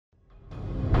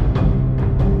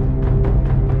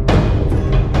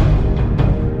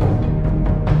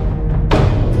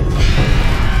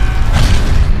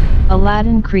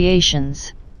Aladdin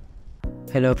Creations.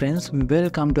 Hello friends,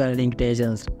 welcome to Aladdin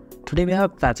Creations. Today we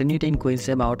have a fascinating quiz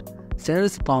about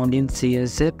cells found in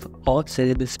CSF or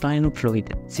cerebrospinal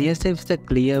fluid. CSF is the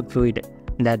clear fluid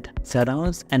that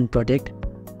surrounds and protects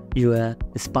your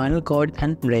spinal cord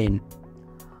and brain.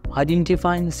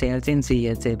 Identifying cells in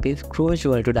CSF is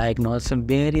crucial to diagnose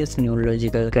various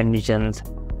neurological conditions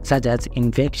such as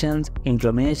infections,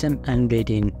 inflammation, and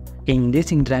bleeding. In this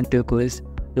interactive quiz,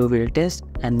 you will test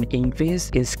and increase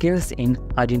your skills in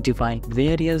identifying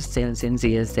various cells in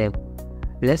CSF.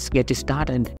 Let's get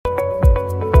started.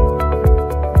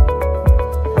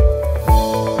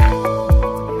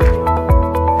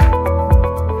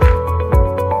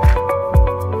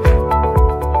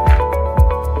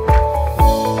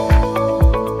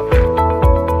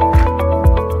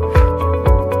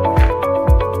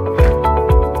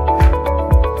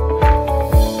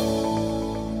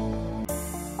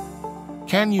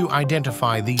 Can you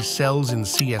identify these cells in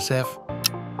CSF?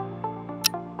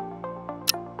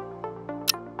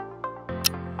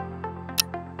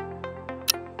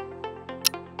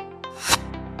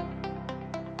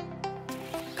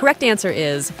 Correct answer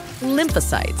is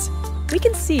lymphocytes. We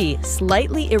can see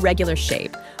slightly irregular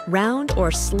shape, round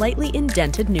or slightly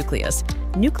indented nucleus.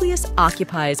 Nucleus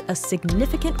occupies a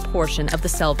significant portion of the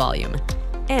cell volume,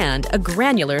 and a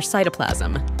granular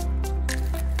cytoplasm.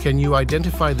 Can you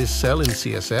identify this cell in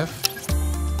CSF?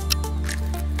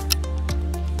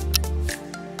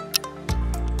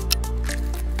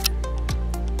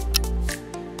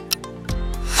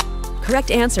 Correct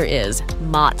answer is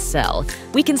Mott cell.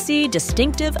 We can see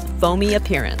distinctive foamy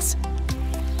appearance.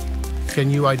 Can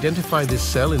you identify this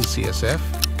cell in CSF?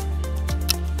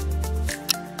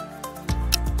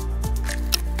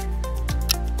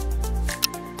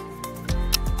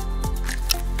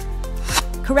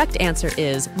 Correct answer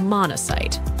is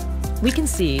monocyte. We can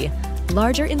see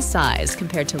larger in size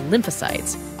compared to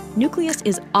lymphocytes. Nucleus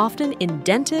is often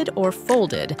indented or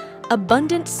folded.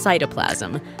 Abundant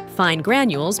cytoplasm. Fine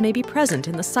granules may be present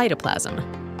in the cytoplasm.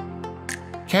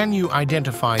 Can you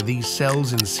identify these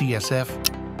cells in CSF?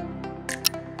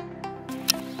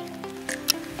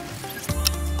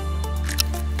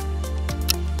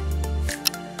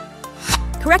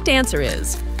 Correct answer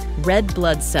is red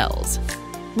blood cells.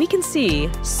 We can see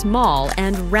small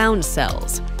and round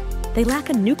cells. They lack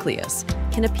a nucleus,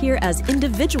 can appear as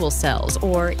individual cells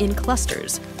or in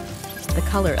clusters. The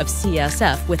color of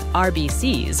CSF with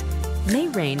RBCs may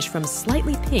range from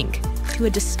slightly pink to a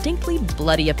distinctly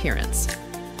bloody appearance.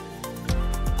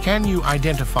 Can you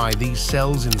identify these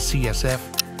cells in CSF?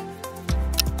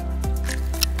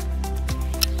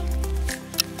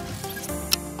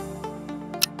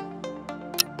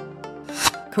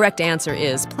 Correct answer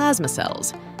is plasma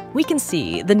cells. We can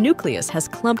see the nucleus has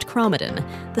clumped chromatin.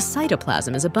 The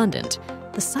cytoplasm is abundant.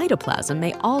 The cytoplasm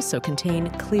may also contain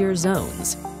clear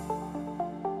zones.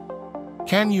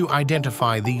 Can you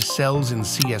identify these cells in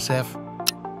CSF?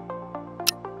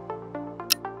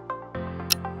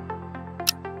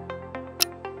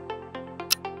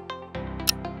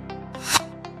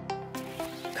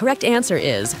 Correct answer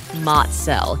is Mott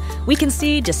cell. We can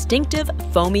see distinctive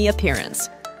foamy appearance.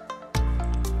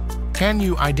 Can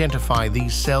you identify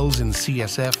these cells in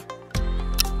CSF?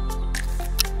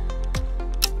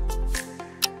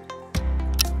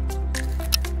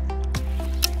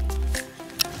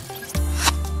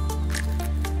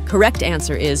 Correct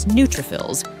answer is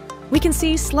neutrophils. We can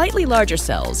see slightly larger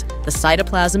cells. The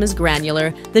cytoplasm is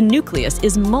granular. The nucleus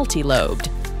is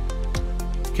multi-lobed.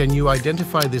 Can you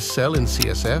identify this cell in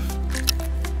CSF?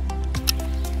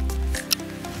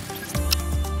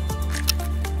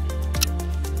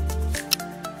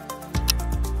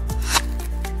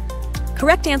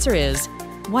 Correct answer is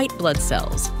white blood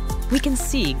cells. We can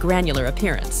see granular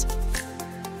appearance.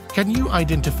 Can you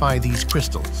identify these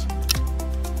crystals?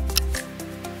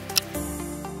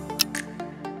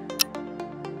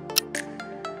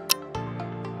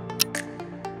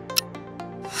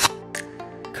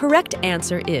 Correct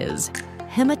answer is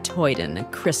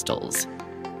hematoidin crystals.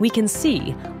 We can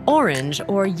see orange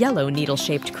or yellow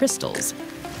needle-shaped crystals.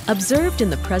 Observed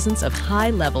in the presence of high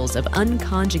levels of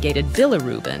unconjugated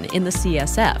bilirubin in the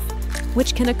CSF,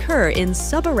 which can occur in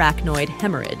subarachnoid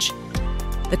hemorrhage.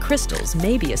 The crystals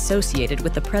may be associated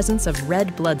with the presence of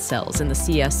red blood cells in the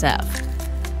CSF.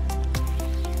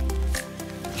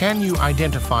 Can you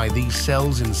identify these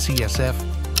cells in CSF?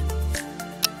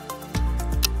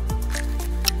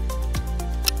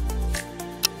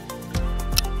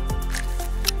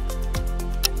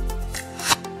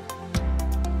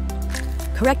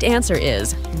 Correct answer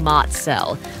is Mott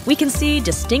cell. We can see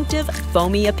distinctive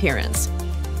foamy appearance.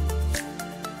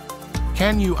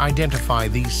 Can you identify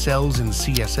these cells in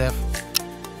CSF?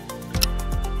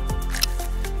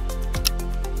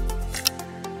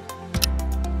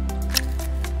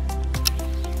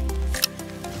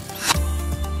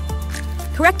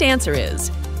 Correct answer is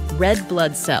red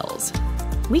blood cells.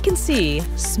 We can see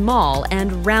small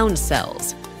and round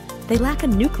cells. They lack a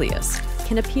nucleus,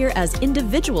 can appear as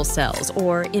individual cells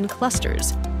or in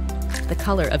clusters. The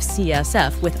color of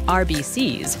CSF with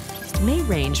RBCs may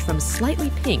range from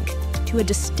slightly pink to a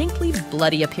distinctly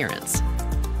bloody appearance.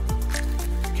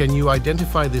 Can you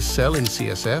identify this cell in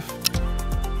CSF?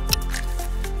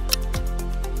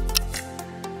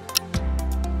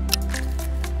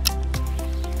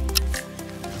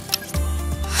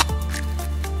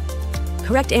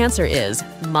 Correct answer is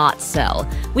Mott cell.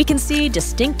 We can see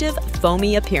distinctive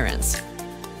foamy appearance.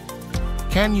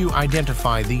 Can you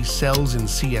identify these cells in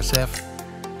CSF?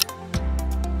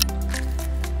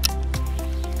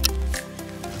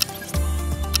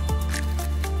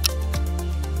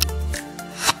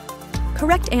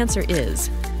 Correct answer is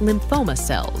lymphoma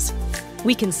cells.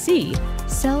 We can see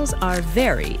cells are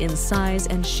vary in size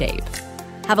and shape,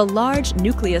 have a large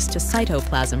nucleus to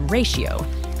cytoplasm ratio.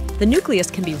 The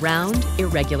nucleus can be round,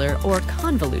 irregular, or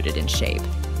convoluted in shape.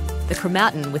 The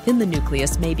chromatin within the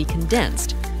nucleus may be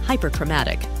condensed,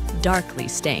 hyperchromatic, darkly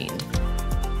stained.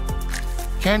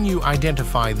 Can you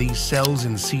identify these cells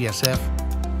in CSF?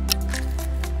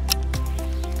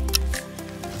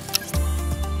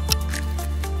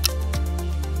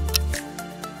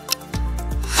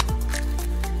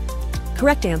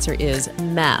 Correct answer is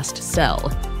mast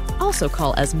cell, also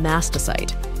called as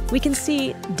mastocyte. We can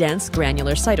see dense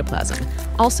granular cytoplasm,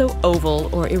 also oval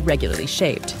or irregularly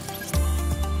shaped.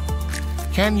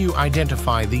 Can you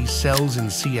identify these cells in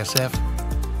CSF?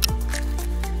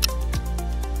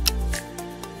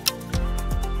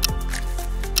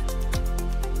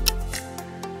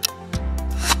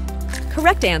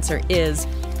 Correct answer is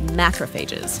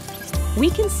macrophages. We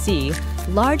can see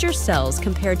larger cells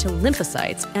compared to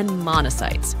lymphocytes and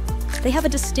monocytes. They have a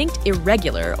distinct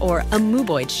irregular or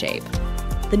amoeboid shape.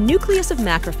 The nucleus of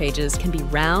macrophages can be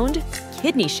round,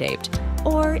 kidney-shaped,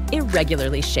 or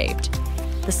irregularly shaped.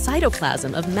 The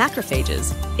cytoplasm of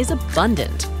macrophages is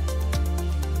abundant.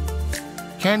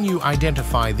 Can you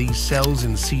identify these cells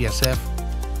in CSF?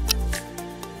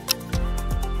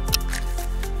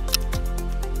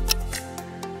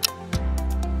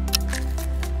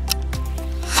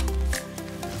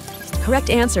 Correct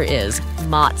answer is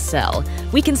Mott cell.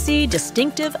 We can see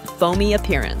distinctive foamy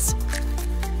appearance.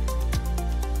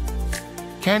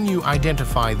 Can you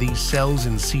identify these cells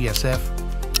in CSF?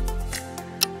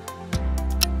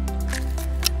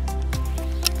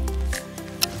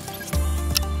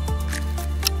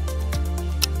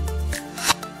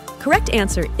 Correct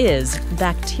answer is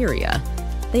bacteria.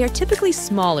 They are typically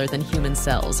smaller than human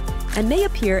cells and may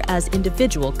appear as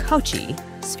individual cocci,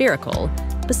 spherical,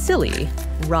 bacilli,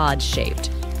 rod-shaped.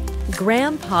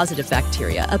 Gram-positive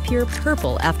bacteria appear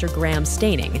purple after gram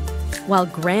staining, while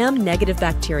gram-negative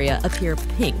bacteria appear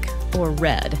pink or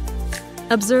red.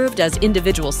 Observed as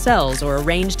individual cells or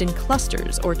arranged in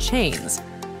clusters or chains.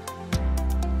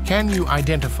 Can you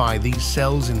identify these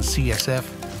cells in CSF?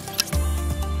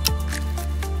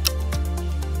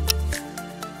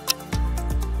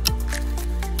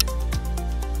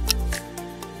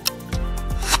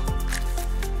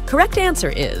 Correct answer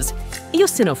is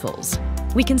eosinophils.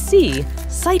 We can see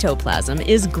cytoplasm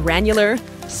is granular,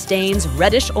 stains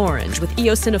reddish-orange with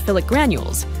eosinophilic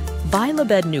granules,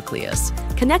 bilobed nucleus,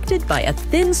 connected by a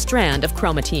thin strand of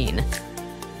chromatin.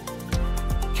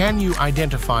 Can you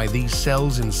identify these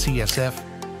cells in CSF?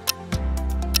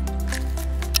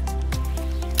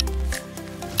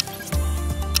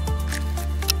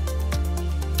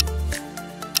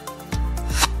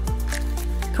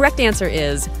 Correct answer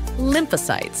is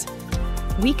lymphocytes.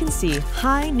 We can see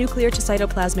high nuclear to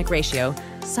cytoplasmic ratio.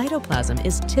 Cytoplasm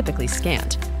is typically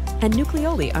scant, and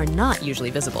nucleoli are not usually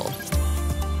visible.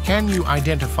 Can you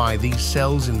identify these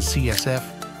cells in CSF?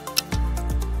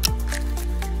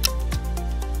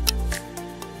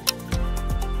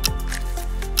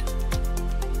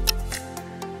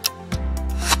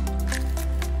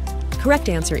 Correct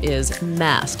answer is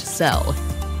mast cell,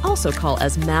 also called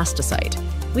as mastocyte.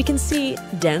 We can see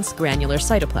dense granular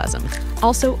cytoplasm,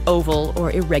 also oval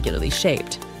or irregularly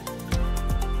shaped.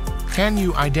 Can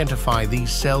you identify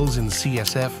these cells in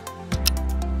CSF?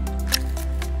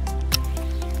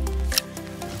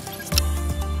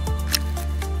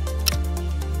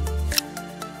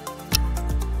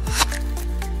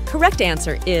 Correct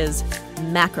answer is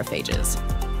macrophages.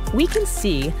 We can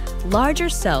see larger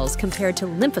cells compared to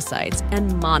lymphocytes and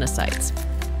monocytes.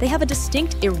 They have a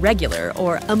distinct irregular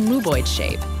or amoeboid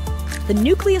shape. The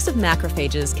nucleus of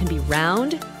macrophages can be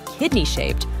round,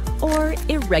 kidney-shaped, or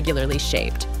irregularly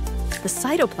shaped. The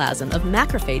cytoplasm of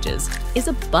macrophages is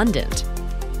abundant.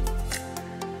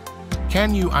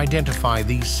 Can you identify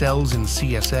these cells in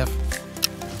CSF?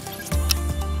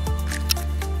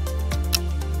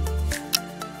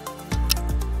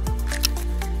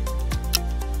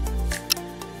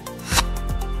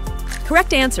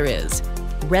 Correct answer is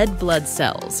red blood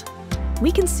cells. We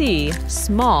can see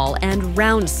small and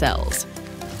round cells.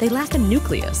 They lack a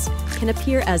nucleus, can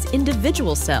appear as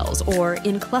individual cells or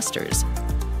in clusters.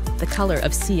 The color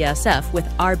of CSF with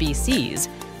RBCs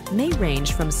may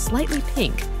range from slightly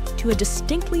pink to a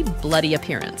distinctly bloody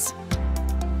appearance.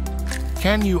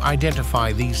 Can you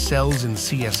identify these cells in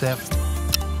CSF?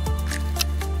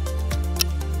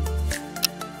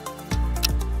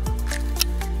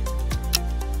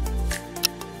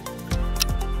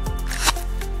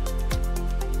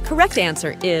 Correct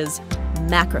answer is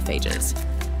macrophages.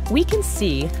 We can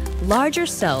see larger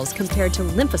cells compared to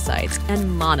lymphocytes and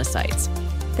monocytes.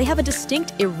 They have a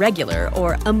distinct irregular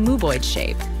or amoeboid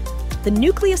shape. The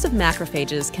nucleus of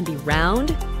macrophages can be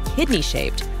round,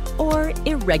 kidney-shaped, or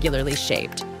irregularly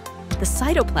shaped. The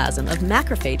cytoplasm of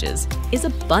macrophages is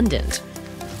abundant.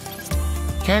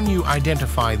 Can you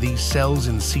identify these cells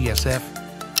in CSF?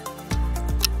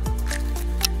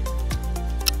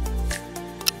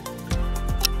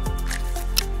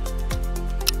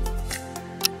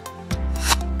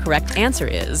 Correct answer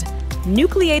is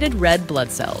nucleated red blood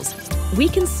cells. We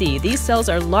can see these cells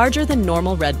are larger than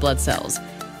normal red blood cells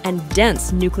and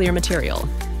dense nuclear material.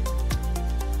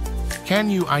 Can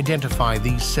you identify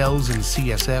these cells in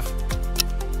CSF?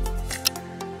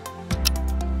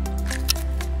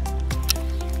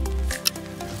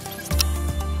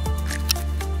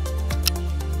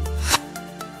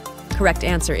 Correct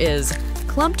answer is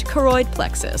clumped choroid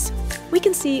plexus. We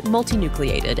can see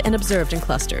multinucleated and observed in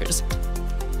clusters.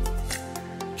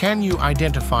 Can you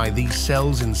identify these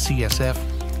cells in CSF?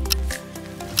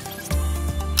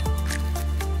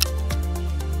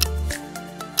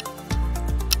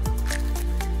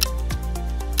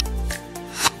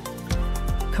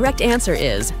 Correct answer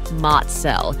is Mott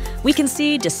cell. We can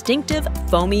see distinctive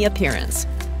foamy appearance.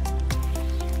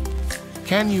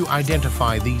 Can you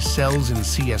identify these cells in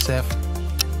CSF?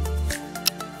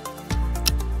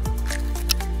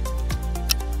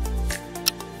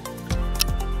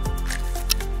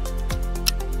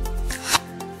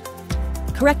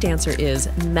 Correct answer is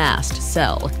mast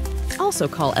cell, also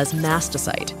called as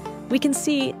mastocyte. We can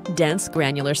see dense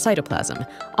granular cytoplasm,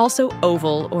 also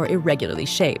oval or irregularly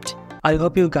shaped. I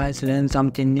hope you guys learned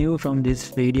something new from this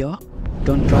video.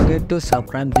 Don't forget to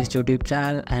subscribe this YouTube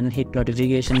channel and hit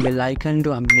notification bell icon to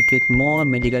update with more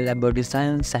medical laboratory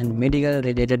science and medical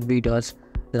related videos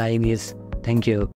like this. Thank you.